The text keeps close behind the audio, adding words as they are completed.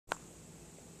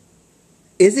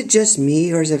Is it just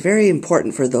me, or is it very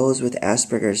important for those with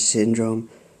Asperger's syndrome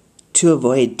to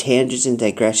avoid tangents and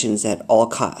digressions at all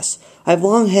costs? I've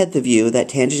long had the view that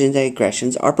tangents and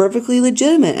digressions are perfectly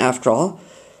legitimate after all.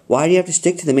 Why do you have to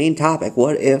stick to the main topic?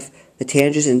 What if the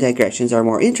tangents and digressions are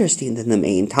more interesting than the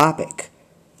main topic?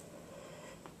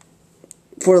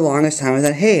 For the longest time I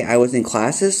thought, hey, I was in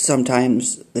classes,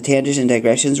 sometimes the tangents and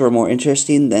digressions were more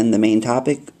interesting than the main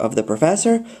topic of the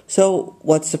professor, so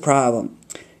what's the problem?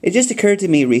 It just occurred to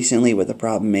me recently what the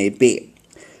problem may be.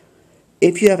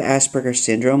 If you have Asperger's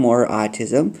syndrome or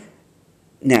autism,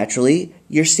 naturally,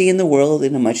 you're seeing the world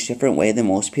in a much different way than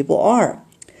most people are.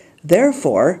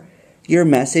 Therefore, your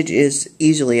message is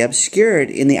easily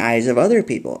obscured in the eyes of other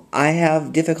people. I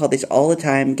have difficulties all the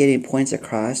time getting points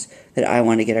across that I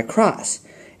want to get across.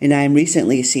 And I'm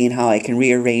recently seeing how I can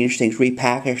rearrange things,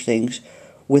 repackage things,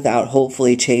 without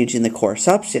hopefully changing the core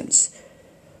substance.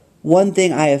 One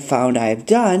thing I have found I have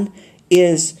done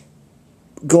is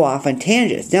go off on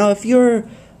tangents. Now, if you're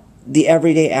the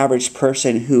everyday average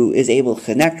person who is able to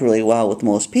connect really well with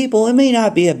most people, it may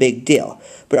not be a big deal.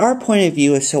 But our point of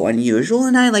view is so unusual,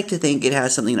 and I like to think it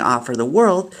has something to offer the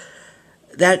world,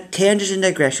 that tangents and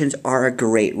digressions are a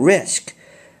great risk.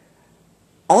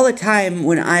 All the time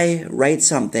when I write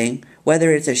something,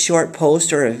 whether it's a short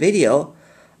post or a video,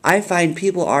 I find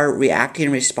people are reacting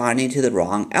and responding to the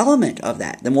wrong element of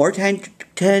that. The more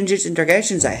tangents and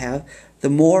digressions I have,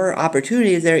 the more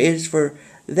opportunity there is for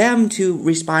them to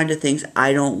respond to things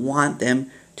I don't want them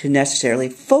to necessarily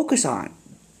focus on.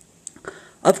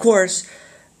 Of course,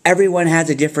 everyone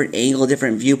has a different angle,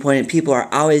 different viewpoint, and people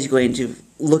are always going to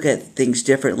look at things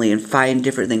differently and find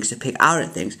different things to pick out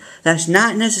at things. That's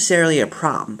not necessarily a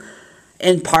problem.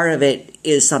 And part of it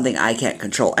is something I can't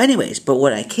control anyways. But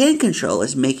what I can control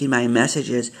is making my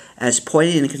messages as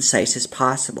pointed and concise as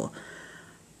possible.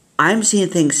 I'm seeing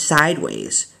things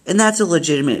sideways, and that's a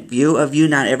legitimate view, a view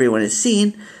not everyone is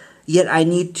seeing, yet I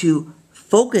need to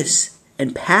focus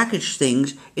and package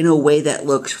things in a way that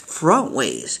looks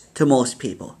frontways to most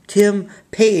people. Tim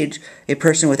Page, a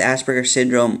person with Asperger's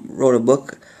syndrome, wrote a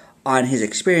book on his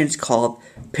experience called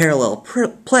Parallel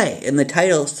Play, and the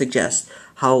title suggests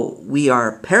how we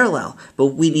are parallel, but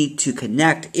we need to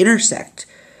connect, intersect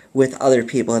with other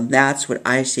people, and that's what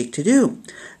I seek to do.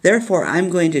 Therefore,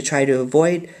 I'm going to try to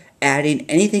avoid adding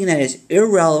anything that is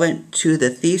irrelevant to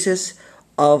the thesis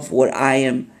of what I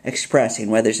am expressing,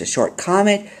 whether it's a short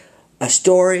comment, a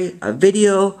story, a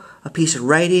video, a piece of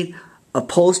writing, a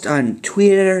post on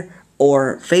Twitter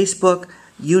or Facebook,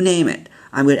 you name it.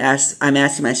 I'm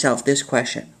asking myself this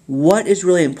question. What is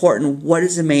really important? What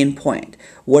is the main point?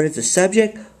 What is the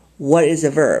subject? What is the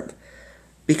verb?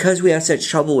 Because we have such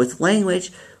trouble with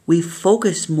language, we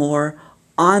focus more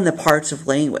on the parts of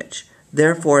language.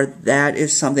 Therefore, that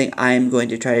is something I'm going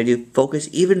to try to do. Focus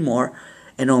even more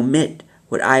and omit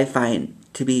what I find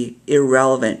to be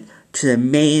irrelevant to the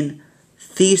main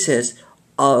thesis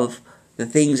of the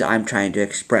things I'm trying to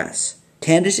express.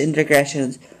 Tangents and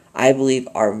digressions, I believe,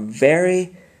 are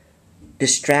very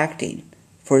distracting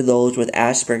for those with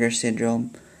Asperger's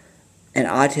syndrome and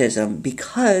autism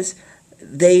because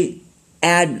they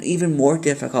add even more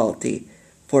difficulty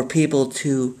for people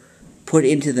to put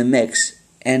into the mix,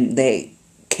 and they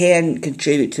can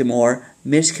contribute to more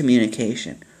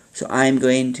miscommunication. So I'm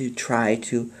going to try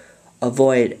to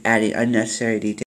avoid adding unnecessary details.